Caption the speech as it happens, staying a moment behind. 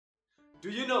Do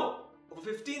you know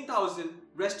over 15,000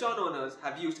 restaurant owners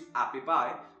have used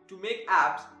Appify to make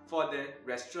apps for their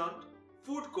restaurant,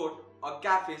 food court, or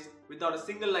cafes without a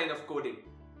single line of coding?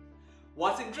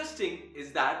 What's interesting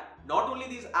is that not only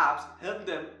these apps help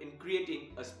them in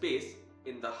creating a space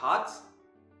in the hearts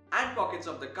and pockets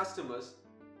of the customers,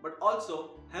 but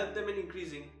also help them in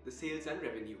increasing the sales and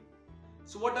revenue.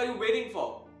 So what are you waiting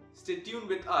for? Stay tuned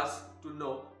with us to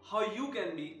know how you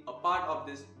can be a part of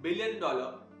this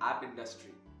billion-dollar app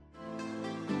industry.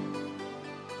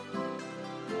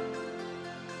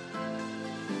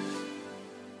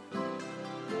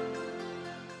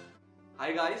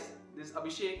 Hi guys, this is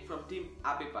Abhishek from Team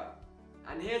Appify,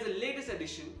 and here's the latest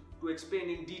addition to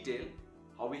explain in detail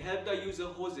how we helped our user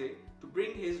Jose to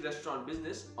bring his restaurant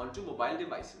business onto mobile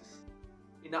devices.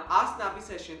 In our Ask Snappy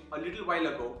session a little while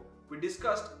ago, we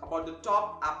discussed about the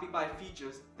top Appify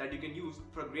features that you can use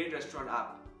for a great restaurant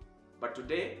app. But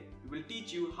today, we will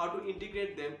teach you how to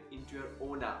integrate them into your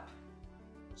own app.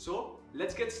 So,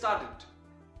 let's get started.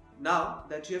 Now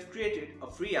that you have created a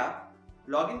free app,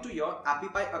 log into your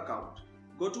Appify account.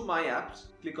 Go to My Apps,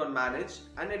 click on Manage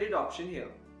and Edit option here.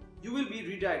 You will be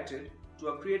redirected to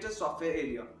a Creator Software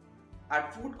area.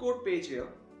 Add Food Court page here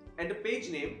and a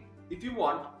page name. If you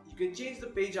want, you can change the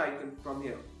page icon from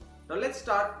here. Now let's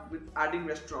start with adding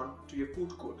restaurant to your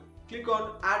food court. Click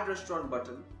on Add Restaurant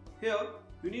button. Here,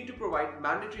 you need to provide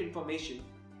mandatory information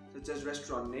such as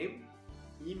restaurant name,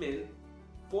 email,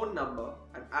 phone number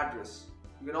and address.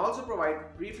 You can also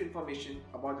provide brief information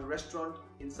about the restaurant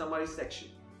in summary section.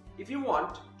 If you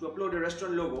want to upload a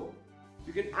restaurant logo,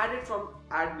 you can add it from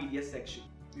Add Media section.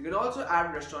 You can also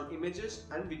add restaurant images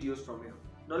and videos from here.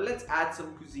 Now let's add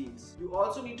some cuisines. You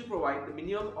also need to provide the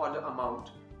minimum order amount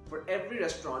for every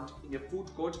restaurant in your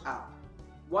food court app.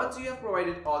 Once you have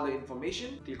provided all the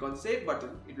information, click on Save button.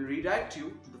 It will redirect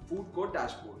you to the food court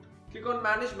dashboard. Click on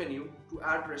Manage menu to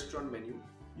add restaurant menu.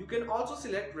 You can also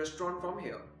select restaurant from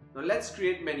here. Now let's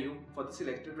create menu for the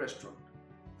selected restaurant.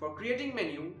 For creating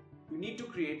menu, you need to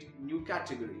create new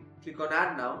category. Click on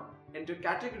Add Now, enter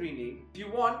category name. If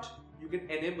you want, you can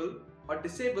enable or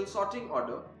disable sorting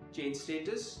order, change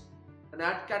status and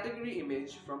add category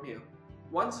image from here.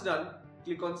 Once done,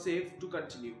 click on Save to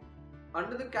continue.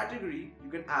 Under the category,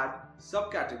 you can add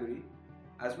subcategory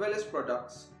as well as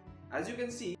products. As you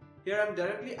can see, here I am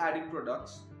directly adding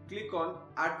products. Click on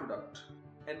Add Product.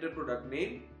 Enter product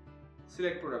name,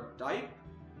 select product type,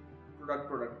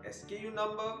 product SKU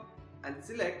number and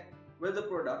select whether the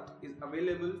product is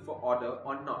available for order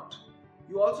or not.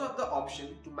 You also have the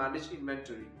option to manage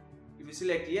inventory. If you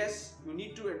select yes, you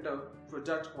need to enter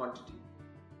product quantity.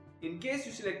 In case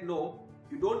you select no,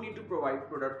 you don't need to provide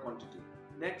product quantity.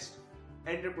 Next,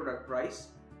 enter product price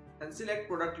and select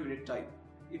product unit type.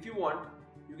 If you want,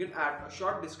 you can add a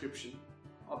short description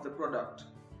of the product.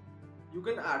 You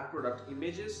can add product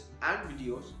images and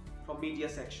videos from media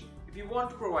section. If you want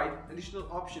to provide additional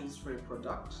options for your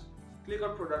products, click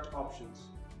on product options.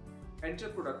 Enter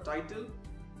product title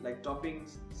like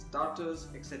toppings, starters,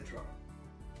 etc.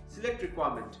 Select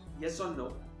requirement, yes or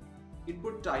no.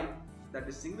 Input type, that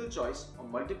is single choice or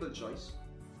multiple choice,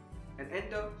 and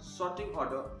enter sorting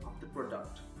order of the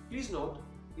product. Please note,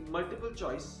 in multiple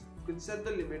choice, you can set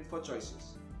the limit for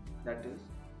choices. That is,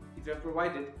 if you have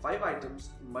provided 5 items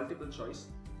in multiple choice,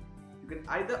 you can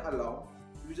either allow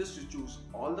users to choose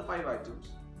all the 5 items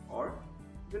or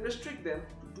you can restrict them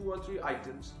to 2 or 3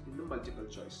 items in the multiple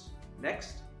choice.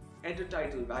 Next, enter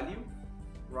title value,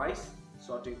 price,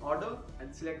 sorting order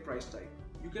and select price type.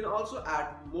 You can also add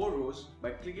more rows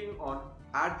by clicking on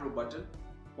Add Row button.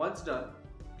 Once done,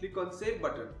 click on Save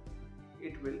button.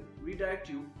 It will redirect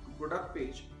you to product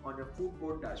page on your food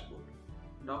court dashboard.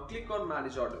 Now click on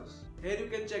Manage Orders. Here you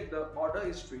can check the order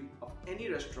history of any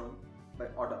restaurant by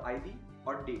order ID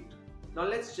or date. Now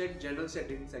let's check General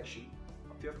Settings section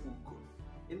of your food court.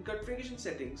 In Configuration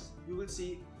Settings, you will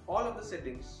see all of the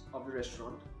settings of the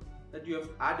restaurant that you have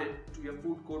added to your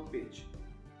food court page.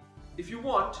 If you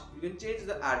want, you can change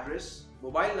the address,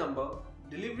 mobile number,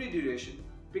 delivery duration,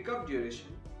 pickup duration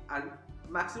and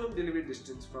maximum delivery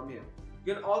distance from here.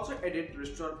 You can also edit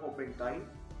restaurant opening time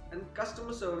and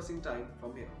customer servicing time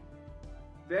from here.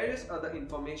 Various other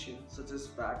information such as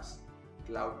fax,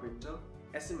 cloud printer,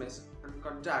 SMS and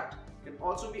contact can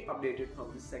also be updated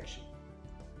from this section.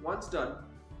 Once done,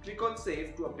 click on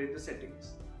Save to update the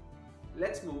settings.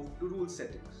 Let's move to Rules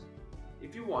settings.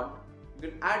 If you want, you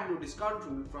can add no discount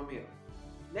rule from here.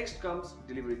 Next comes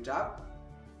Delivery tab.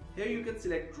 Here you can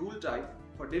select rule type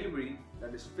for delivery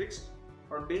that is fixed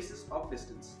or basis of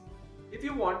distance. If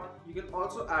you want, you can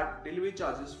also add delivery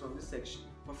charges from this section.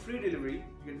 For free delivery,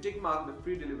 you can tick mark the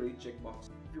free delivery checkbox.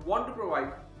 If you want to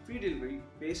provide free delivery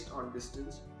based on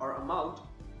distance or amount,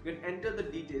 you can enter the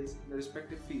details in the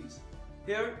respective fields.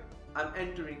 Here I'm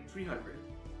entering 300,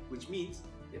 which means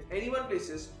if anyone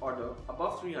places order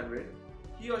above 300,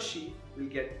 he or she will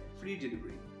get free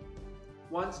delivery.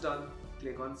 Once done,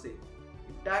 click on Save.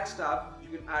 In Tax tab,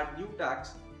 you can add new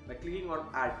tax by clicking on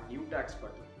Add New Tax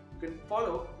button. You can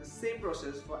follow the same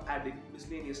process for adding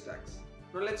miscellaneous tax.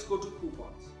 Now let's go to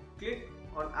coupons. Click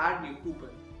on Add New Coupon.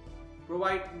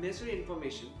 Provide necessary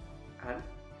information and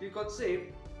click on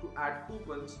Save to add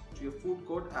coupons to your food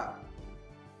court app.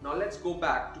 Now let's go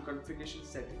back to configuration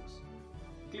settings.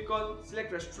 Click on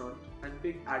Select Restaurant and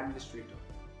pick Administrator.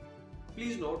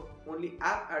 Please note, only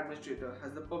App Administrator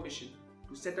has the permission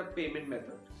to set up payment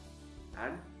method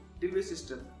and delivery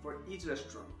system for each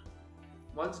restaurant.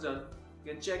 Once done,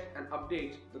 you can check and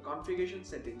update the configuration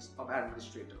settings of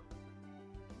Administrator.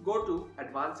 Go to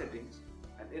Advanced Settings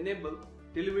and enable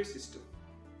Delivery System.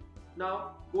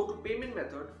 Now go to Payment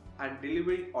Method and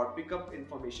Delivery or Pickup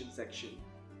Information section.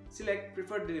 Select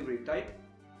Preferred Delivery Type,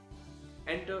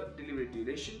 enter Delivery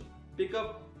Duration,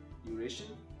 Pickup Duration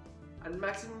and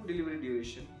Maximum Delivery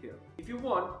Duration here. If you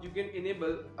want, you can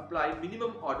enable Apply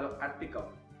Minimum Order at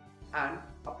Pickup and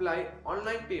Apply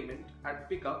Online Payment at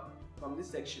Pickup from this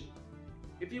section.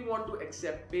 If you want to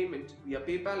accept payment via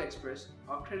PayPal Express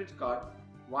or credit card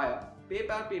via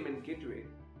PayPal Payment Gateway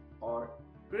or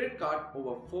credit card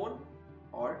over phone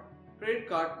or credit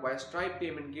card via Stripe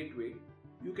Payment Gateway,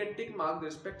 you can tick mark the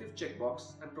respective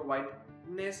checkbox and provide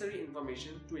necessary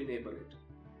information to enable it.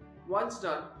 Once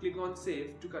done, click on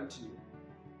Save to continue.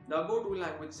 Now go to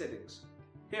Language Settings.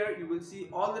 Here you will see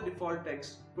all the default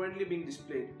text currently being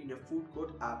displayed in your food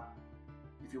court app.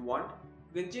 If you want,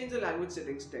 you can change the language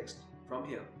settings text from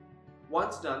here.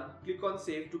 Once done, click on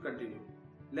Save to continue.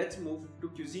 Let's move to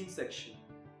Cuisine section.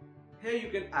 Here you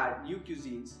can add new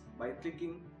cuisines by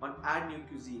clicking on Add New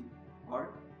Cuisine or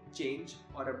change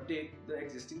or update the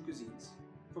existing cuisines.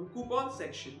 From Coupons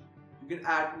section, you can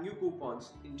add new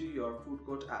coupons into your food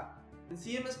court app. In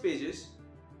CMS pages,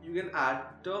 you can add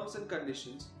terms and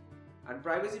conditions and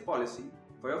privacy policy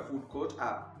for your food court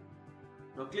app.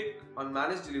 Now click on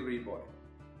Manage Delivery Boy.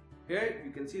 Here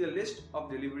you can see the list of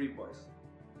delivery boys.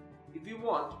 If you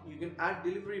want, you can add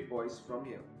delivery boys from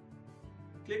here.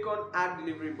 Click on Add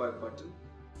Delivery Boy button.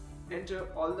 Enter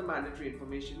all the mandatory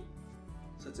information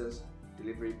such as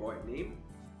delivery boy name,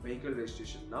 vehicle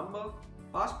registration number,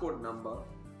 passport number,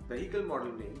 vehicle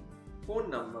model name, phone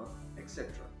number, etc.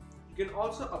 You can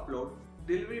also upload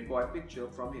delivery boy picture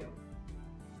from here.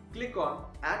 Click on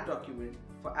Add Document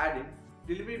for adding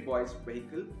delivery boy's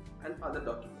vehicle and other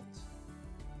documents.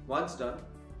 Once done,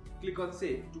 click on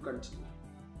Save to continue.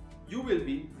 You will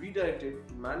be redirected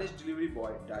to Manage Delivery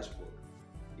Boy dashboard.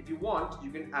 If you want,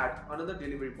 you can add another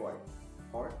delivery boy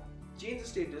or change the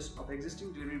status of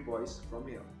existing delivery boys from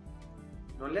here.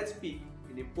 Now let's peek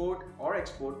in Import or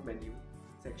Export menu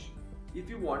section. If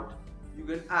you want, you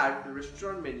can add the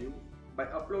restaurant menu by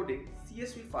uploading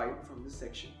CSV file from this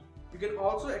section. You can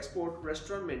also export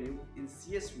restaurant menu in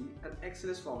CSV and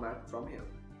XLS format from here.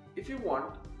 If you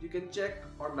want, you can check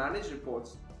or manage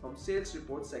reports from Sales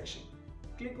Report section.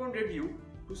 Click on Review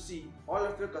to see all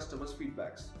of your customers'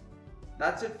 feedbacks.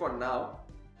 That's it for now.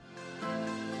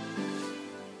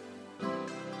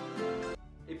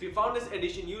 If you found this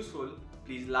edition useful,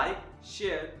 please like,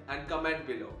 share and comment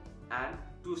below. And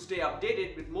to stay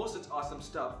updated with more such awesome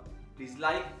stuff, please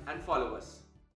like and follow us.